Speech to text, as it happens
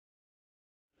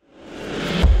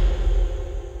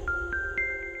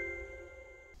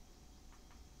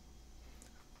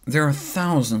There are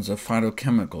thousands of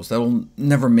phytochemicals that will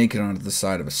never make it onto the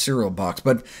side of a cereal box,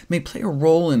 but may play a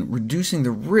role in reducing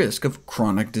the risk of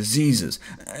chronic diseases.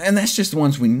 And that's just the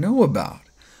ones we know about.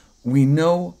 We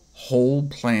know whole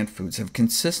plant foods have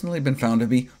consistently been found to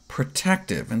be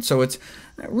protective, and so it's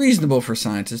reasonable for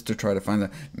scientists to try to find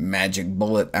the magic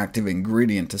bullet active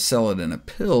ingredient to sell it in a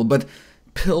pill, but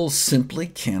pills simply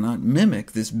cannot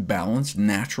mimic this balanced,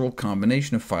 natural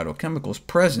combination of phytochemicals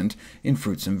present in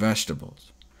fruits and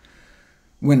vegetables.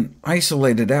 When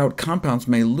isolated out, compounds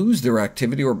may lose their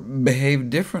activity or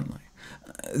behave differently.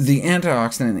 The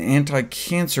antioxidant and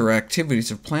anti-cancer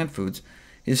activities of plant foods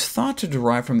is thought to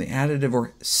derive from the additive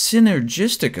or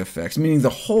synergistic effects, meaning the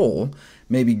whole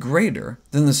may be greater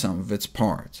than the sum of its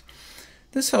parts.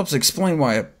 This helps explain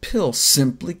why a pill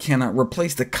simply cannot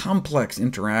replace the complex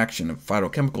interaction of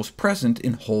phytochemicals present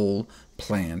in whole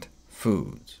plant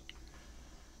foods.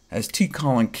 As T.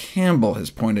 Colin Campbell has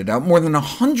pointed out, more than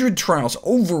 100 trials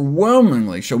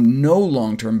overwhelmingly show no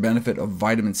long-term benefit of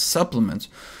vitamin supplements,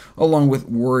 along with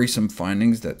worrisome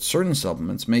findings that certain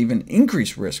supplements may even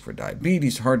increase risk for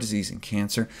diabetes, heart disease, and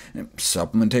cancer.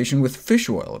 Supplementation with fish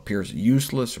oil appears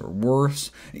useless or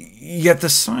worse, yet the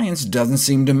science doesn't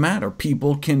seem to matter.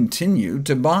 People continue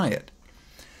to buy it.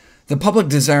 The public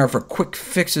desire for quick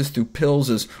fixes through pills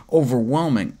is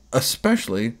overwhelming,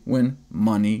 especially when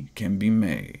money can be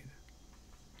made.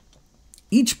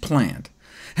 Each plant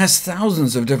has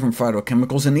thousands of different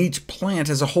phytochemicals, and each plant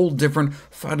has a whole different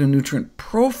phytonutrient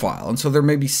profile, and so there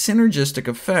may be synergistic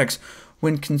effects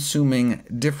when consuming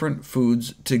different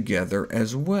foods together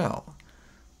as well.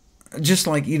 Just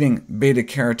like eating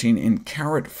beta-carotene in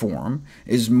carrot form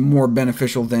is more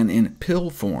beneficial than in pill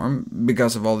form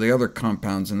because of all the other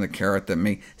compounds in the carrot that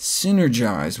may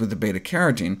synergize with the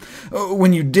beta-carotene,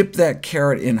 when you dip that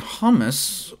carrot in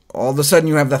hummus, all of a sudden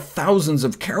you have the thousands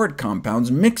of carrot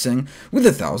compounds mixing with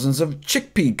the thousands of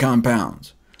chickpea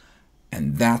compounds.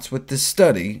 And that's what this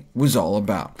study was all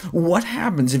about. What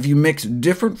happens if you mix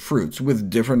different fruits with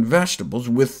different vegetables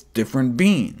with different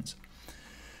beans?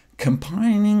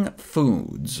 Combining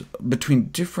foods between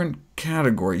different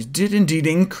categories did indeed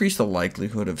increase the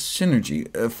likelihood of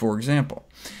synergy. For example,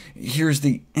 here's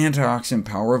the antioxidant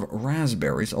power of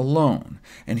raspberries alone,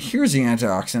 and here's the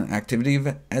antioxidant activity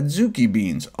of adzuki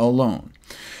beans alone.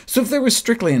 So if there was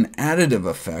strictly an additive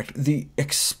effect, the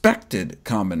expected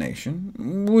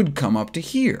combination would come up to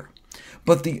here.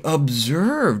 But the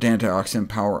observed antioxidant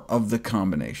power of the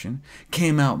combination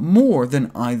came out more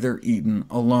than either eaten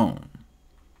alone.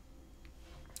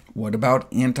 What about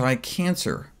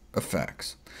anti-cancer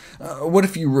effects? What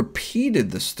if you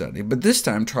repeated the study, but this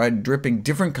time tried dripping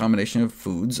different combinations of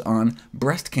foods on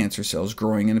breast cancer cells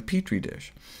growing in a petri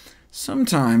dish?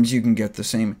 Sometimes you can get the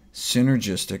same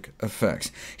synergistic effects.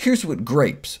 Here's what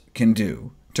grapes can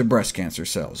do to breast cancer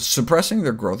cells, suppressing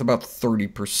their growth about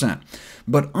 30%.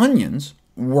 But onions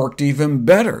worked even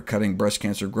better, cutting breast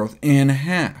cancer growth in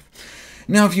half.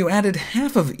 Now, if you added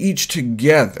half of each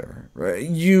together,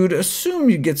 you'd assume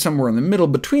you'd get somewhere in the middle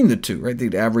between the two, right?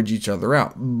 They'd average each other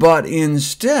out. But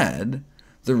instead,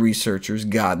 the researchers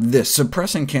got this,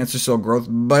 suppressing cancer cell growth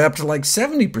by up to like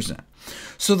 70%.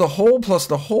 So the whole plus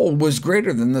the whole was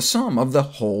greater than the sum of the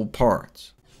whole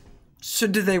parts. So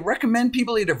do they recommend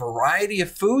people eat a variety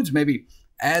of foods, maybe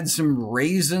add some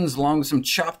raisins along with some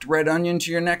chopped red onion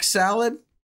to your next salad?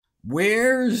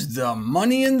 Where's the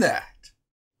money in that?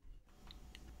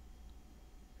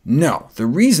 No, the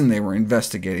reason they were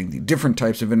investigating the different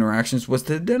types of interactions was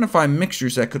to identify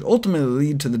mixtures that could ultimately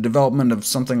lead to the development of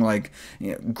something like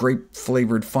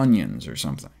grape-flavored Funyuns or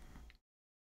something.